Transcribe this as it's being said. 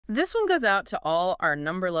This one goes out to all our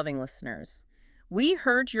number-loving listeners. We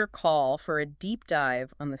heard your call for a deep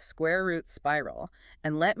dive on the square root spiral,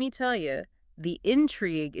 and let me tell you, the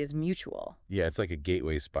intrigue is mutual. Yeah, it's like a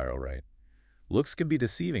gateway spiral, right? Looks can be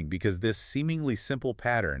deceiving because this seemingly simple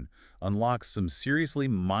pattern unlocks some seriously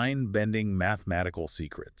mind-bending mathematical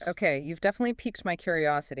secrets. Okay, you've definitely piqued my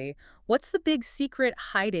curiosity. What's the big secret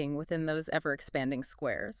hiding within those ever-expanding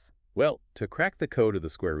squares? Well, to crack the code of the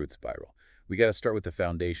square root spiral, we got to start with the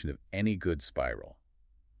foundation of any good spiral: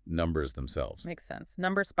 numbers themselves. Makes sense.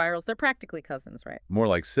 Number spirals, they're practically cousins, right? More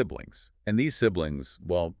like siblings. And these siblings,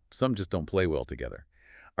 well, some just don't play well together.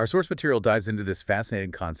 Our source material dives into this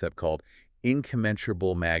fascinating concept called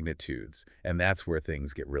incommensurable magnitudes, and that's where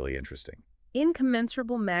things get really interesting.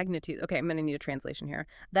 Incommensurable magnitude. Okay, I'm going to need a translation here.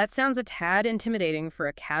 That sounds a tad intimidating for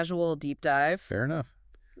a casual deep dive. Fair enough.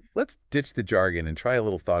 Let's ditch the jargon and try a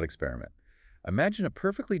little thought experiment. Imagine a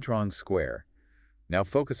perfectly drawn square. Now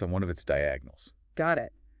focus on one of its diagonals. Got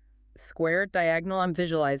it. Square, diagonal, I'm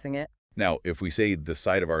visualizing it. Now, if we say the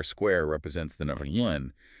side of our square represents the number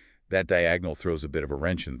 1, that diagonal throws a bit of a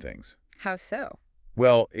wrench in things. How so?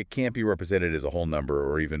 Well, it can't be represented as a whole number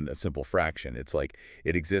or even a simple fraction. It's like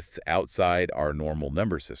it exists outside our normal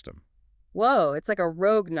number system. Whoa, it's like a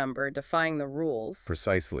rogue number defying the rules.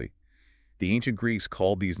 Precisely. The ancient Greeks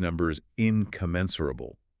called these numbers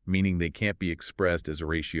incommensurable, meaning they can't be expressed as a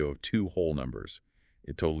ratio of 2 whole numbers.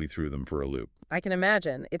 It totally threw them for a loop. I can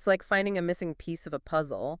imagine. It's like finding a missing piece of a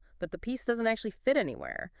puzzle, but the piece doesn't actually fit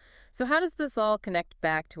anywhere. So how does this all connect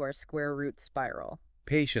back to our square root spiral?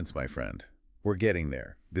 Patience, my friend. We're getting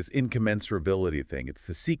there. This incommensurability thing, it's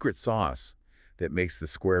the secret sauce that makes the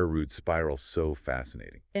square root spiral so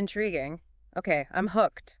fascinating. Intriguing. Okay, I'm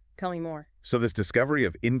hooked. Tell me more. So this discovery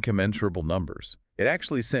of incommensurable numbers, it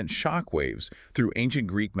actually sent shockwaves through ancient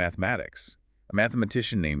Greek mathematics. A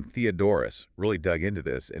mathematician named Theodorus really dug into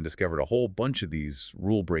this and discovered a whole bunch of these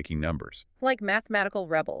rule-breaking numbers. Like mathematical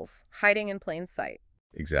rebels, hiding in plain sight.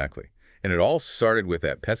 Exactly. And it all started with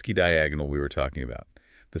that pesky diagonal we were talking about.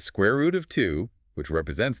 The square root of 2, which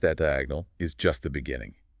represents that diagonal, is just the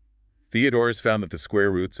beginning. Theodorus found that the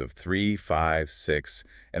square roots of 3, 5, 6,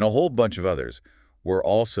 and a whole bunch of others were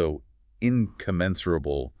also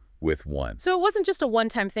incommensurable with 1. So it wasn't just a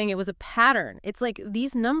one-time thing, it was a pattern. It's like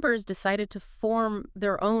these numbers decided to form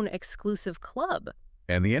their own exclusive club.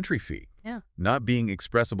 And the entry fee. Yeah. Not being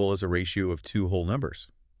expressible as a ratio of 2 whole numbers.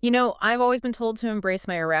 You know, I've always been told to embrace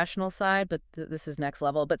my irrational side, but this is next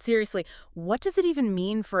level. But seriously, what does it even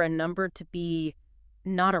mean for a number to be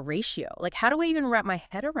not a ratio? Like, how do I even wrap my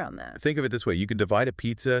head around that? Think of it this way. You can divide a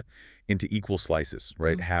pizza into equal slices,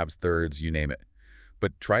 right? Halves, thirds, you name it.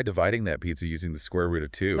 But try dividing that pizza using the square root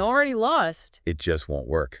of 2. Already lost. It just won't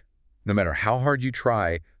work. No matter how hard you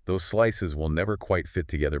try, those slices will never quite fit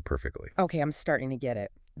together perfectly. Okay, I'm starting to get it.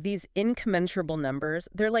 These incommensurable numbers,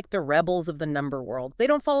 they're like the rebels of the number world. They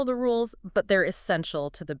don't follow the rules, but they're essential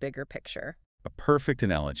to the bigger picture. A perfect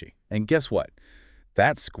analogy. And guess what?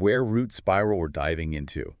 That square root spiral we're diving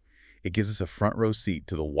into, it gives us a front row seat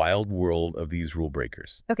to the wild world of these rule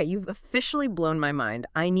breakers. Okay, you've officially blown my mind.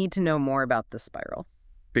 I need to know more about this spiral.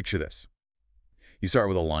 Picture this. You start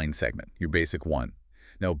with a line segment, your basic 1.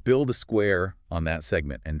 Now build a square on that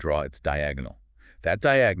segment and draw its diagonal. That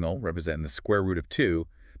diagonal, representing the square root of 2,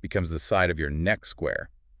 becomes the side of your next square.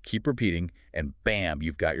 Keep repeating, and bam,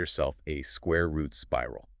 you've got yourself a square root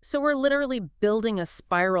spiral. So we're literally building a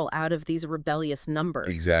spiral out of these rebellious numbers.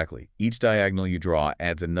 Exactly. Each diagonal you draw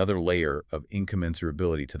adds another layer of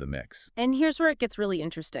incommensurability to the mix. And here's where it gets really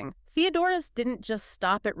interesting. Theodorus didn't just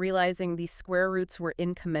stop at realizing these square roots were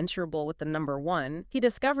incommensurable with the number 1. He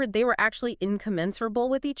discovered they were actually incommensurable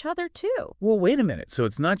with each other, too. Well, wait a minute. So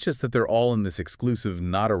it's not just that they're all in this exclusive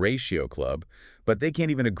not-a-ratio club, but they can't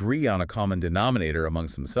even agree on a common denominator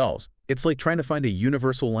amongst themselves. It's like trying to find a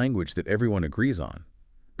universal language that everyone agrees on.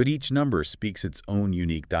 But each number speaks its own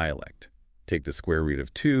unique dialect. Take the square root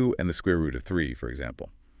of 2 and the square root of 3, for example.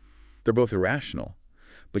 They're both irrational,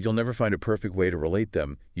 but you'll never find a perfect way to relate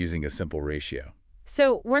them using a simple ratio.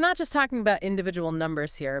 So we're not just talking about individual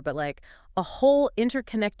numbers here, but like a whole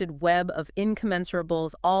interconnected web of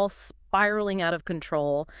incommensurables all spiraling out of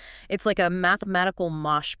control. It's like a mathematical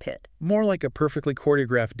mosh pit. More like a perfectly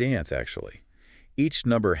choreographed dance, actually. Each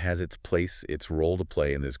number has its place, its role to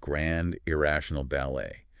play in this grand, irrational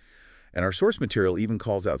ballet. And our source material even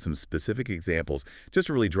calls out some specific examples just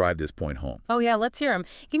to really drive this point home. Oh yeah, let's hear them.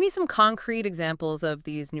 Give me some concrete examples of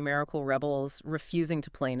these numerical rebels refusing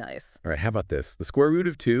to play nice. All right, how about this? The square root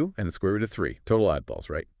of 2 and the square root of 3, total oddballs,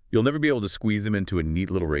 right? You'll never be able to squeeze them into a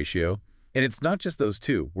neat little ratio. And it's not just those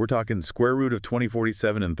two. We're talking square root of 20,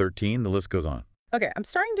 47, and 13. The list goes on. Okay, I'm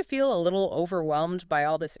starting to feel a little overwhelmed by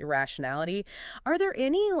all this irrationality. Are there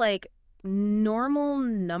any, like, normal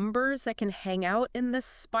numbers that can hang out in this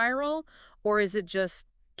spiral, or is it just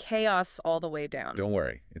chaos all the way down? Don't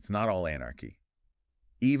worry, it's not all anarchy.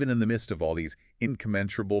 Even in the midst of all these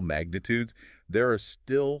incommensurable magnitudes, there are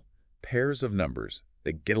still pairs of numbers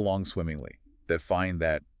that get along swimmingly, that find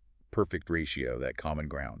that perfect ratio, that common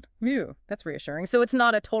ground. Phew, that's reassuring. So it's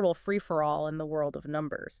not a total free-for-all in the world of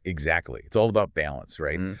numbers. Exactly. It's all about balance,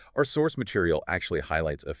 right? Mm. Our source material actually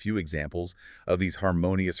highlights a few examples of these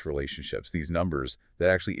harmonious relationships, these numbers that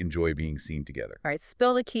actually enjoy being seen together. All right,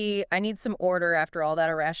 spill the key. I need some order after all that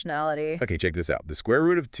irrationality. Okay, check this out. The square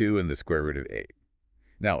root of 2 and the square root of 8.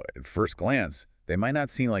 Now, at first glance, they might not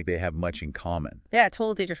seem like they have much in common. Yeah,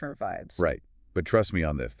 totally different vibes. Right. But trust me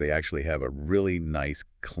on this, they actually have a really nice,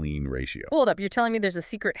 clean ratio. Hold up, you're telling me there's a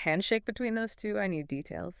secret handshake between those two? I need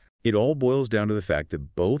details. It all boils down to the fact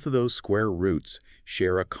that both of those square roots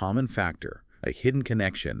share a common factor, a hidden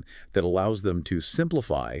connection that allows them to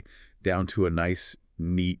simplify down to a nice,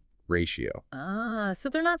 neat ratio. Ah, so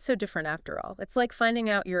they're not so different after all. It's like finding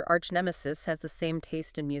out your arch nemesis has the same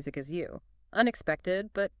taste in music as you.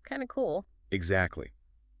 Unexpected, but kind of cool. Exactly.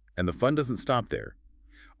 And the fun doesn't stop there.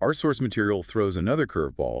 Our source material throws another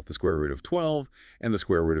curveball, the square root of 12 and the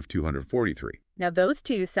square root of 243. Now those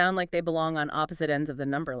two sound like they belong on opposite ends of the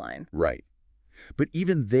number line. Right. But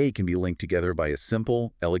even they can be linked together by a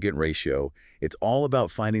simple, elegant ratio. It's all about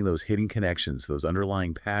finding those hidden connections, those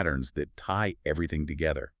underlying patterns that tie everything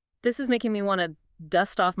together. This is making me want to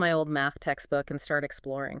dust off my old math textbook and start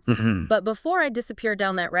exploring. Mhm. But before I disappear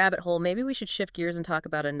down that rabbit hole, maybe we should shift gears and talk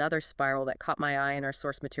about another spiral that caught my eye in our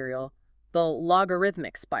source material, the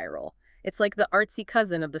logarithmic spiral. It's like the artsy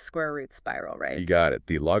cousin of the square root spiral, You right? got it.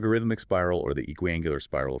 The logarithmic spiral, or the equiangular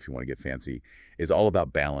spiral if you want to get fancy, is all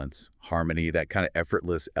about balance, harmony, that kind of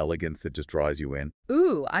effortless elegance that just draws you in.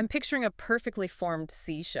 Ooh, I'm picturing a perfectly formed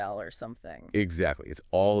seashell or something. Exactly. It's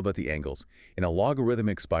all about the angles. In a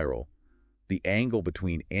logarithmic spiral, the angle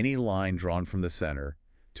between any line drawn from the center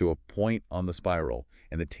to a point on the spiral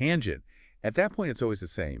and the tangent, at that point it's always the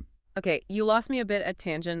same. Okay, you lost me a bit at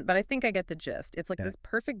tangent, but I think I get the gist. It's like Yeah. this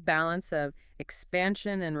perfect balance of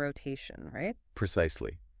expansion and rotation, right?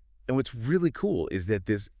 Precisely. And what's really cool is that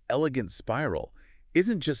this elegant spiral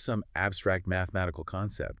isn't just some abstract mathematical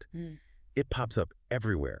concept. Mm. It pops up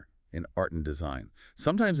everywhere in art and design,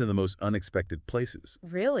 sometimes in the most unexpected places.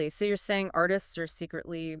 Really? So you're saying artists are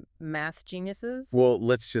secretly math geniuses? Well,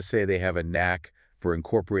 let's just say they have a knack for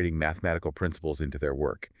incorporating mathematical principles into their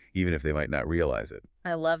work, even if they might not realize it.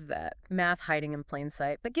 I love that. Math hiding in plain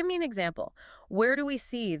sight. But give me an example. Where do we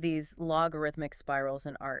see these logarithmic spirals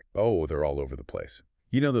in art? Oh, they're all over the place.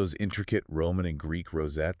 You know those intricate Roman and Greek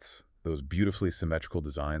rosettes? Those beautifully symmetrical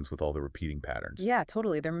designs with all the repeating patterns? Yeah,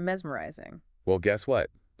 totally. They're mesmerizing. Well, guess what?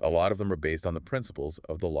 A lot of them are based on the principles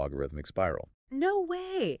of the logarithmic spiral. No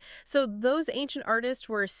way. So those ancient artists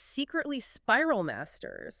were secretly spiral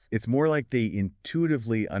masters. It's more like they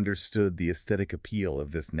intuitively understood the aesthetic appeal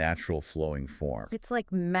of this natural flowing form. It's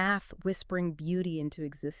like math whispering beauty into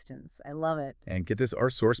existence. I love it. And get this, our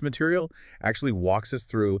source material actually walks us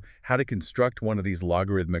through how to construct one of these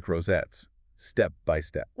logarithmic rosettes, step by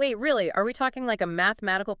step. Wait, really? Are we talking like a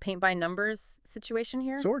mathematical paint by numbers situation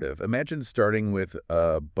here? Sort of. Imagine starting with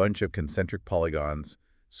a bunch of concentric polygons,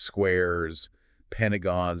 squares,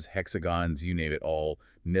 pentagons, hexagons, you name it, all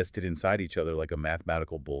nested inside each other like a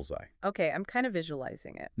mathematical bullseye. Okay, I'm kind of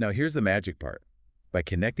visualizing it. Now, here's the magic part. By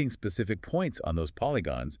connecting specific points on those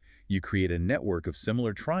polygons, you create a network of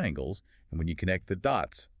similar triangles, and when you connect the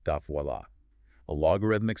dots, voila, a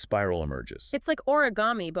logarithmic spiral emerges. It's like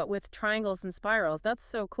origami, but with triangles and spirals. That's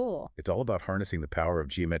so cool. It's all about harnessing the power of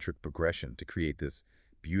geometric progression to create this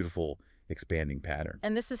beautiful, expanding pattern.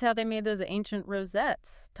 And this is how they made those ancient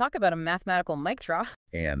rosettes. Talk about a mathematical mic drop.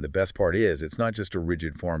 And the best part is, it's not just a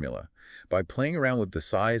rigid formula. By playing around with the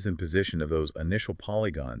size and position of those initial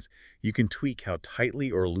polygons, you can tweak how tightly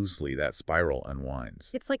or loosely that spiral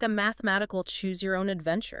unwinds. It's like a mathematical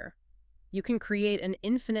choose-your-own-adventure. You can create an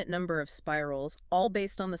infinite number of spirals, all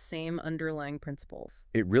based on the same underlying principles.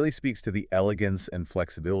 It really speaks to the elegance and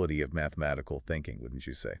flexibility of mathematical thinking, wouldn't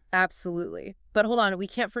you say? Absolutely. But hold on, we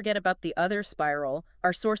can't forget about the other spiral.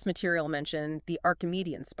 Our source material mentioned the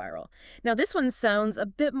Archimedean spiral. Now, this one sounds a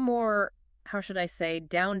bit more, how should I say,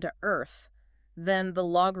 down to earth than the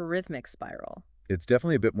logarithmic spiral. It's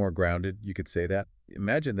definitely a bit more grounded, you could say that.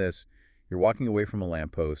 Imagine this, you're walking away from a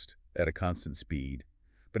lamppost at a constant speed,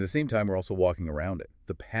 but at the same time, we're also walking around it.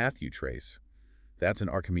 The path you trace, that's an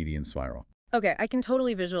Archimedean spiral. Okay, I can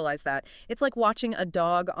totally visualize that. It's like watching a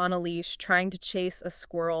dog on a leash trying to chase a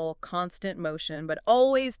squirrel, constant motion, but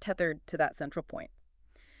always tethered to that central point.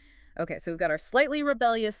 Okay, so we've got our slightly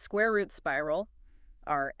rebellious square root spiral,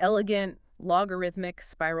 our elegant logarithmic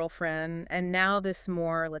spiral friend, and now this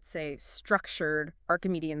more, let's say, structured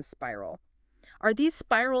Archimedean spiral. Are these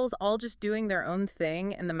spirals all just doing their own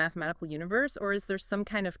thing in the mathematical universe, or is there some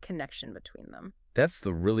kind of connection between them? That's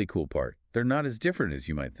the really cool part. They're not as different as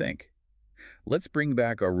you might think. Let's bring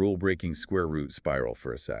back our rule-breaking square root spiral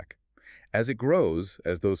for a sec. As it grows,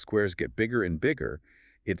 as those squares get bigger and bigger,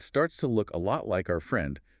 it starts to look a lot like our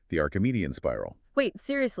friend, the Archimedean spiral. Wait,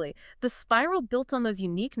 seriously, the spiral built on those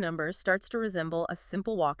unique numbers starts to resemble a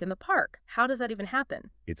simple walk in the park. How does that even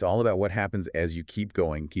happen? It's all about what happens as you keep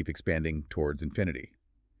going, keep expanding towards infinity.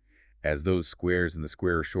 As those squares in the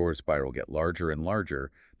square shore spiral get larger and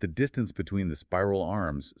larger, the distance between the spiral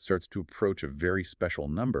arms starts to approach a very special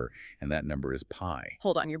number, and that number is pi.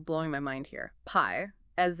 Hold on, you're blowing my mind here. Pi,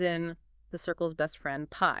 as in the circle's best friend,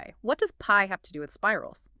 pi. What does pi have to do with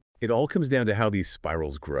spirals? It all comes down to how these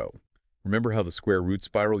spirals grow. Remember how the square root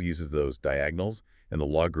spiral uses those diagonals, and the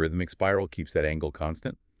logarithmic spiral keeps that angle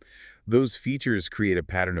constant? Those features create a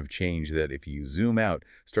pattern of change that, if you zoom out,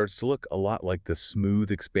 starts to look a lot like the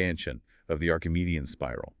smooth expansion of the Archimedean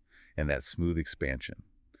spiral. And that smooth expansion,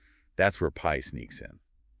 that's where pi sneaks in.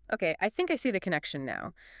 Okay, I think I see the connection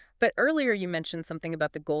now. But earlier you mentioned something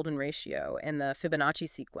about the golden ratio and the Fibonacci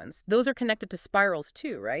sequence. Those are connected to spirals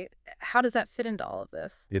too, right? How does that fit into all of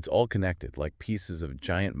this? It's all connected, like pieces of a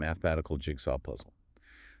giant mathematical jigsaw puzzle.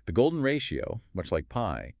 The golden ratio, much like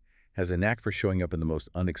pi, has a knack for showing up in the most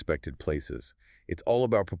unexpected places. It's all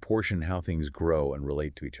about proportion, how things grow and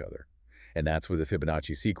relate to each other. And that's where the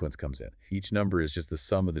Fibonacci sequence comes in. Each number is just the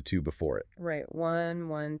sum of the two before it. Right, 1,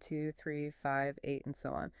 1, 2, 3, 5, 8, and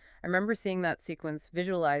so on. I remember seeing that sequence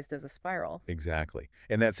visualized as a spiral. Exactly.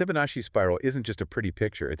 And that Fibonacci spiral isn't just a pretty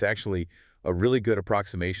picture. It's actually a really good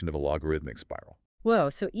approximation of a logarithmic spiral.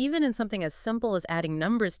 Whoa, so even in something as simple as adding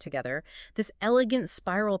numbers together, this elegant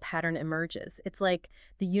spiral pattern emerges. It's like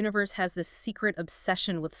the universe has this secret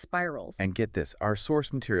obsession with spirals. And get this, our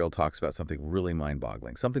source material talks about something really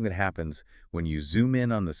mind-boggling, something that happens when you zoom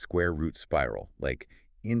in on the square root spiral, like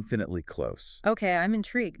infinitely close. Okay, I'm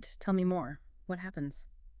intrigued. Tell me more. What happens?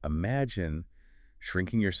 Imagine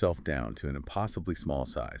shrinking yourself down to an impossibly small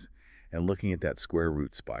size and looking at that square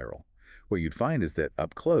root spiral. What you'd find is that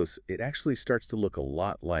up close, it actually starts to look a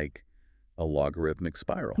lot like a logarithmic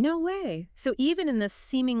spiral. No way. So even in this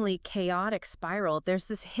seemingly chaotic spiral, there's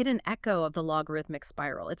this hidden echo of the logarithmic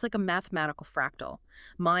spiral. It's like a mathematical fractal.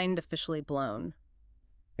 Mind officially blown.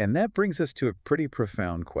 And that brings us to a pretty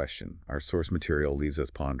profound question our source material leaves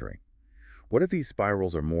us pondering. What if these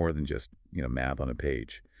spirals are more than just, math on a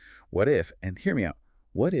page? What if, and hear me out,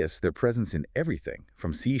 what if their presence in everything,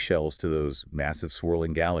 from seashells to those massive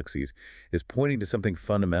swirling galaxies, is pointing to something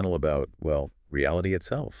fundamental about, well, reality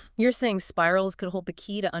itself? You're saying spirals could hold the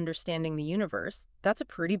key to understanding the universe. That's a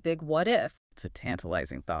pretty big what if. It's a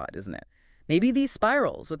tantalizing thought, isn't it? Maybe these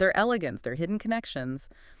spirals, with their elegance, their hidden connections,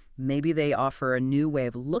 maybe they offer a new way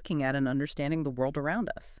of looking at and understanding the world around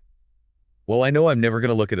us. Well, I know I'm never going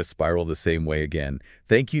to look at a spiral the same way again.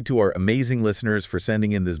 Thank you to our amazing listeners for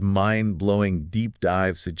sending in this mind-blowing deep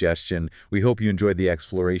dive suggestion. We hope you enjoyed the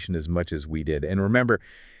exploration as much as we did. And remember,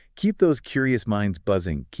 keep those curious minds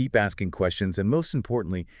buzzing, keep asking questions, and most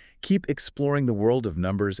importantly, keep exploring the world of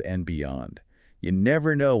numbers and beyond. You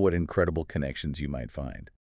never know what incredible connections you might find.